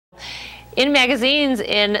in magazines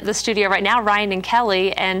in the studio right now, Ryan and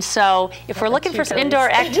Kelly, and so if we're looking for some indoor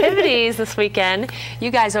activities this weekend,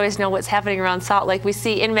 you guys always know what's happening around Salt Lake. We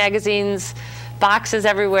see in magazines boxes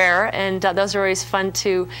everywhere, and those are always fun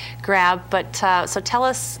to grab. But so tell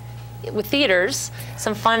us, with theaters,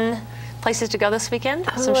 some fun places to go this weekend,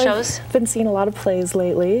 some shows? I've been seeing a lot of plays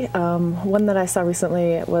lately. One that I saw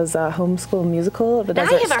recently was a homeschool musical of the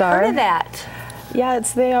Desert Star. I haven't heard of that. Yeah,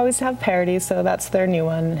 they always have parodies, so that's their new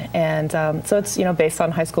one. And so it's, you know, based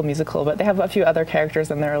on High School Musical, but they have a few other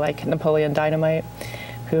characters in there, like Napoleon Dynamite,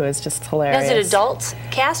 who is just hilarious. Is it adults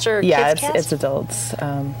cast or kids cast? Yeah, it's adults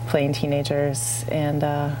playing teenagers, and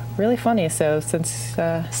really funny. So since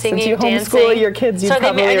you homeschool your kids, you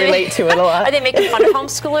probably relate to it a lot. Are they making fun of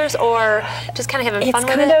homeschoolers, or just kind of having fun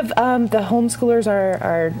with it? It's kind of, the homeschoolers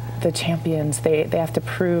are the champions. They have to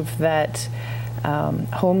prove that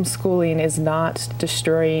homeschooling is not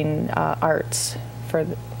destroying arts for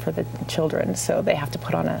the children, so they have to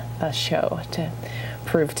put on a show to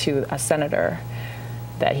prove to a senator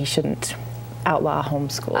that he shouldn't outlaw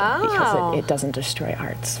homeschool because it doesn't destroy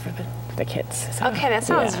arts for the kids. So, okay, that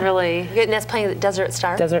sounds really good. And that's playing at Desert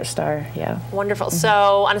Star? Desert Star, yeah. Wonderful. So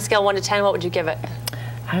on a scale of 1 to 10, what would you give it?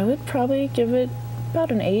 I would probably give it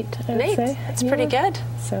about an 8, I would say. That's pretty good.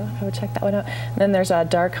 So I would check that one out. And then there's a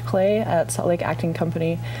dark play at Salt Lake Acting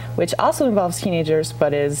Company, which also involves teenagers,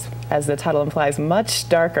 but is, as the title implies, much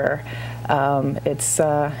darker. It's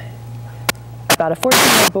about a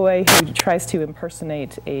 14-year-old boy who tries to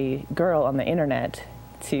impersonate a girl on the internet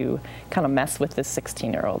to kind of mess with this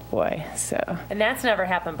 16-year-old boy. So. And that's never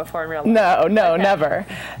happened before in real life? No, never.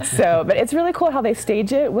 So, but it's really cool how they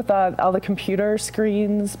stage it with all the computer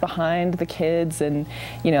screens behind the kids, and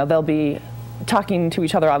you know, they'll be talking to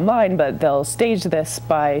each other online, but they'll stage this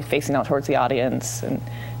by facing out towards the audience and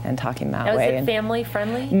talking that way. Is it family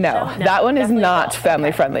friendly? No, that one is not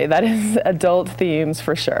family friendly. That is adult themes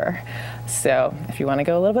for sure. So if you want to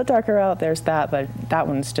go a little bit darker out, there's that, but that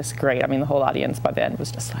one's just great. I mean, the whole audience by the end was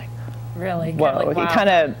just like, really? Whoa, like,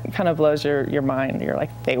 wow. It kind of blows your mind. You're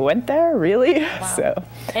like, they went there, really? Wow. So.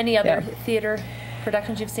 Any other theater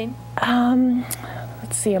productions you've seen?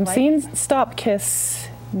 Let's see. I'm seeing Stop Kiss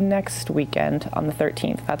next weekend on the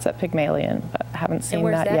 13th. That's at Pygmalion, but I haven't seen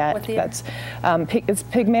that yet. What that's it's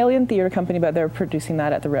Pygmalion Theater Company, but they're producing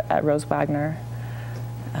that at Rose Wagner.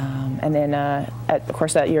 And then, of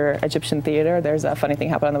course, at your Egyptian theater, there's a funny thing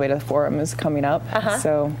happened on the way to the Forum is coming up.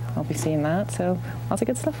 So I'll be seeing that. So lots of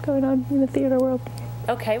good stuff going on in the theater world.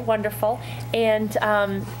 Okay, wonderful. And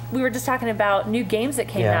we were just talking about new games that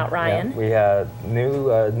came out, Ryan. Yeah. We had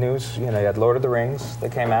new news. You know, you had Lord of the Rings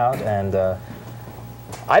that came out, and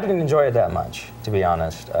I didn't enjoy it that much, to be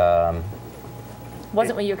honest.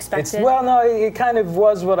 Wasn't what you expected? Well, no, it kind of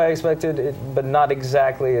was what I expected, but not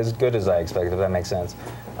exactly as good as I expected, if that makes sense.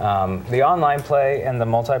 The online play and the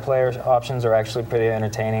multiplayer options are actually pretty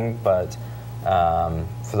entertaining, but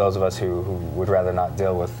for those of us who would rather not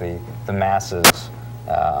deal with the masses,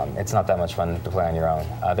 it's not that much fun to play on your own.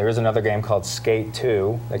 There is another game called Skate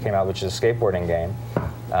 2 that came out, which is a skateboarding game.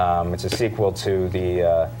 It's a sequel to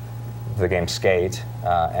the game Skate,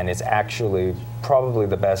 and it's actually probably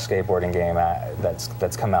the best skateboarding game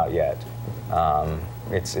that's come out yet.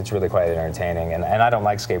 It's really quite entertaining, and I don't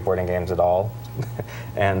like skateboarding games at all,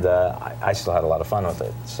 and I still had a lot of fun with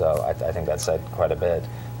it. So I think that said quite a bit.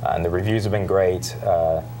 And the reviews have been great.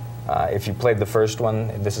 If you played the first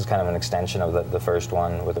one, this is kind of an extension of the first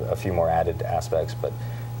one with a few more added aspects, but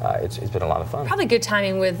it's been a lot of fun. Probably good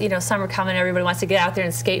timing with, you know, summer coming. Everybody wants to get out there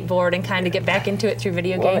and skateboard and kind of get back into it through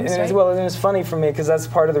video games, right? And it's funny for me because that's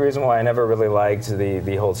part of the reason why I never really liked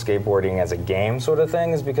the whole skateboarding as a game sort of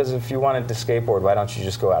thing, is because if you wanted to skateboard, why don't you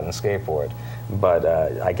just go out and skateboard? But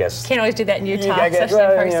I guess can't always do that in Utah, especially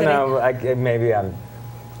in Park City. You know, maybe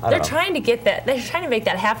they're trying to get that. They're trying to make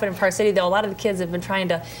that happen in Park City, though. A lot of the kids have been trying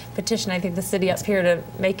to petition, I think, the city up here to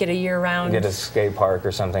make it a year-round. Get a skate park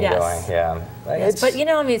or something going. Yeah. Yes. But you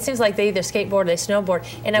know, I mean, it seems like they either skateboard or they snowboard.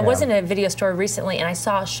 And I was in a video store recently, and I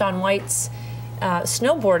saw Shaun White's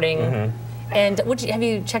snowboarding. And have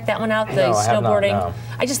you checked that one out? The no, snowboarding. I have not, no.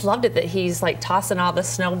 I just loved it that he's like tossing all the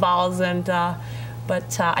snowballs and.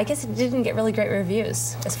 But I guess it didn't get really great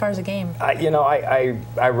reviews as far as a game. You know,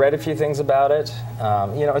 I read a few things about it.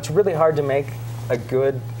 You know, it's really hard to make a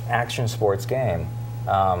good action sports game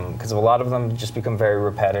because a lot of them just become very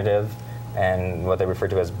repetitive and what they refer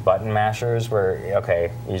to as button mashers, where,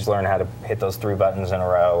 okay, you just learn how to hit those 3 buttons in a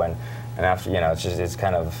row, and after, you know, it's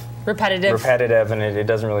kind of repetitive, and it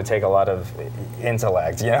doesn't really take a lot of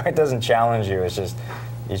intellect. You know, it doesn't challenge you. It's just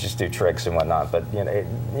you just do tricks and whatnot. But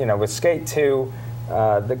you know, with Skate 2.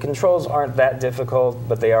 The controls aren't that difficult,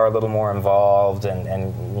 but they are a little more involved, and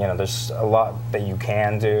you know, there's a lot that you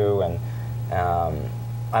can do, and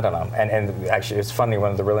I don't know. And actually, it's funny,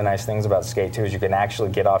 one of the really nice things about Skate 2 is you can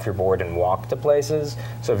actually get off your board and walk to places.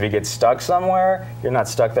 So if you get stuck somewhere, you're not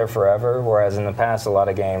stuck there forever, whereas in the past, a lot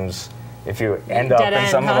of games, if you end up in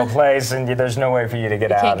some little place and there's no way for you to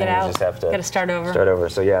get out, and you just have to start over. Start over.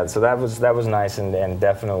 So yeah, so that was nice, and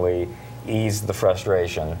definitely eased the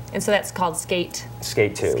frustration. And so that's called Skate?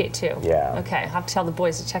 Skate 2. Skate 2. Yeah. Okay, I'll have to tell the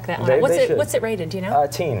boys to check that one out. What's it rated, do you know?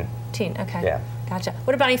 Teen. Teen, okay. Yeah. Gotcha.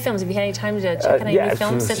 What about any films? Have you had any time to check out any new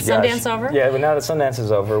films since Sundance over? Yeah, but now that Sundance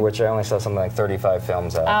is over, which I only saw something like 35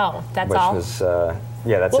 films out. Oh, that's all? Which was,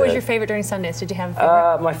 yeah, that's What was your favorite during Sundance? Did you have a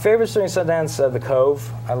favorite? My favorite during Sundance, The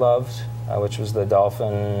Cove, I loved, which was the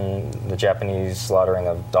Japanese slaughtering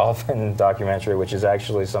of dolphin documentary, which is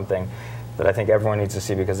actually something that I think everyone needs to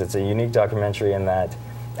see because it's a unique documentary in that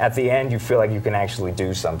at the end you feel like you can actually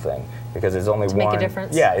do something because it's only one. Make a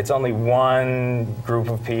difference? Yeah, it's only one group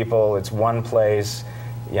of people, it's one place,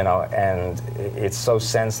 you know, and it's so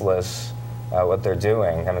senseless what they're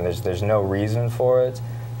doing. I mean, there's no reason for it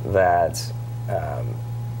that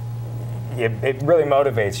it really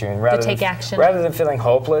motivates you. And to take action. Rather than feeling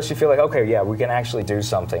hopeless, you feel like, okay, yeah, we can actually do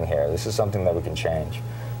something here. This is something that we can change.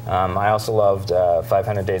 I also loved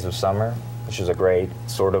 500 Days of Summer, which is a great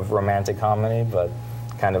sort of romantic comedy, but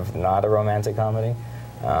kind of not a romantic comedy.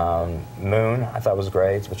 Moon, I thought was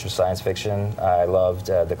great, which was science fiction. I loved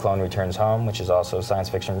The Clone Returns Home, which is also science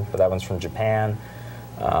fiction, but that one's from Japan.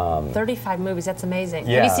 35 movies, that's amazing.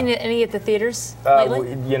 Yeah. Have you seen any at the theaters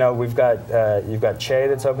lately? You know, you've got Che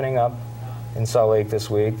that's opening up in Salt Lake this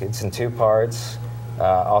week. It's in 2 parts.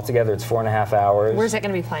 Altogether, it's 4.5 hours. Where's that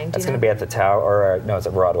going to be playing? It's going to be at the Tower, or no, it's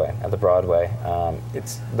at Broadway. At the Broadway.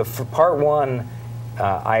 It's part 1.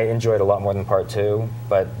 I enjoyed a lot more than part 2,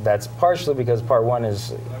 but that's partially because part 1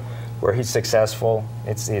 is where he's successful.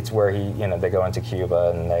 It's where they go into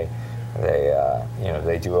Cuba and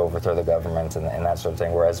they do overthrow the government and that sort of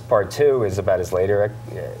thing. Whereas part 2 is about his later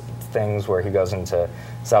things where he goes into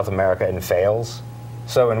South America and fails.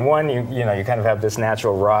 So in one, you kind of have this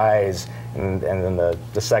natural rise, and then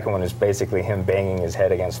the second one is basically him banging his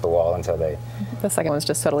head against the wall until they. The second one's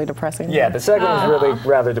just totally depressing. Yeah, the second one's really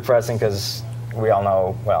rather depressing because we all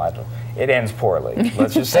know, well, it ends poorly.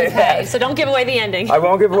 Let's just say that. Okay, so don't give away the ending. I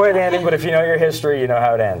won't give away the ending, but if you know your history, you know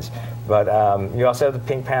how it ends. But you also have the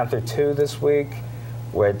Pink Panther 2 this week,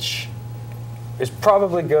 which is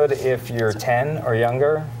probably good if you're 10 or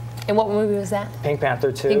younger. And what movie was that? Pink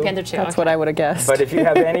Panther 2. Pink Panther 2. That's what I would have guessed. But if you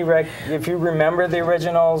have any, if you remember the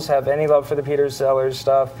originals, have any love for the Peter Sellers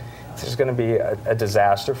stuff, this is going to be a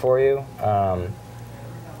disaster for you.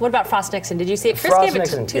 What about Frost Nixon? Did you see it? Chris gave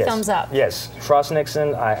it two thumbs up. Yes, Frost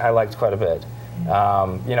Nixon I liked quite a bit.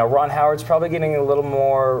 Ron Howard's probably getting a little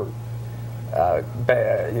more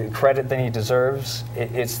credit than he deserves.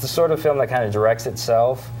 It's the sort of film that kind of directs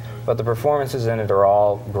itself, but the performances in it are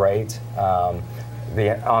all great.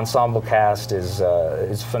 The ensemble cast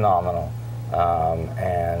is phenomenal.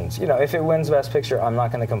 And if it wins Best Picture, I'm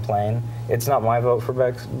not going to complain. It's not my vote for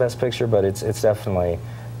Best Picture, but it's definitely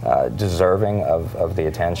deserving of the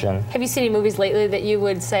attention. Have you seen any movies lately that you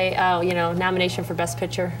would say, oh, nomination for Best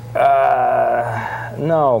Picture?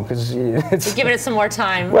 No, because it's... You're giving it some more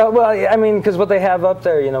time. Well, I mean, because what they have up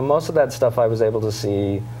there, most of that stuff I was able to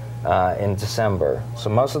see in December. So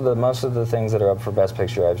most of the things that are up for Best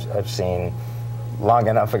Picture I've seen long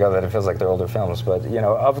enough ago that it feels like they're older films. But,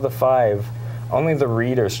 of the 5, only The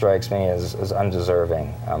Reader strikes me as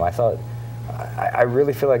undeserving. I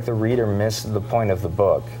really feel like The Reader missed the point of the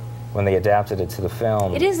book when they adapted it to the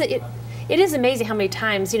film. It is amazing how many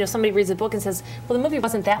times somebody reads a book and says, well, the movie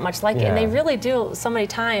wasn't that much like it, and they really do so many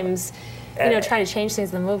times try to change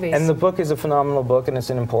things in the movies. And the book is a phenomenal book, and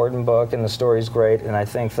it's an important book, and the story's great, and I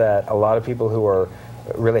think that a lot of people who are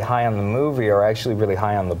really high on the movie are actually really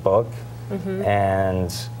high on the book,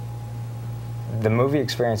 and the movie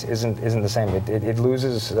experience isn't the same. It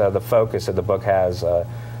loses the focus that the book has.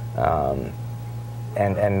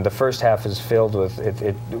 And the first half is filled with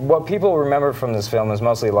what people remember from this film is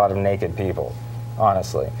mostly a lot of naked people,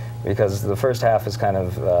 honestly, because the first half is kind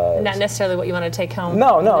of not necessarily what you want to take home.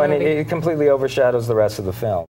 No, and it completely overshadows the rest of the film.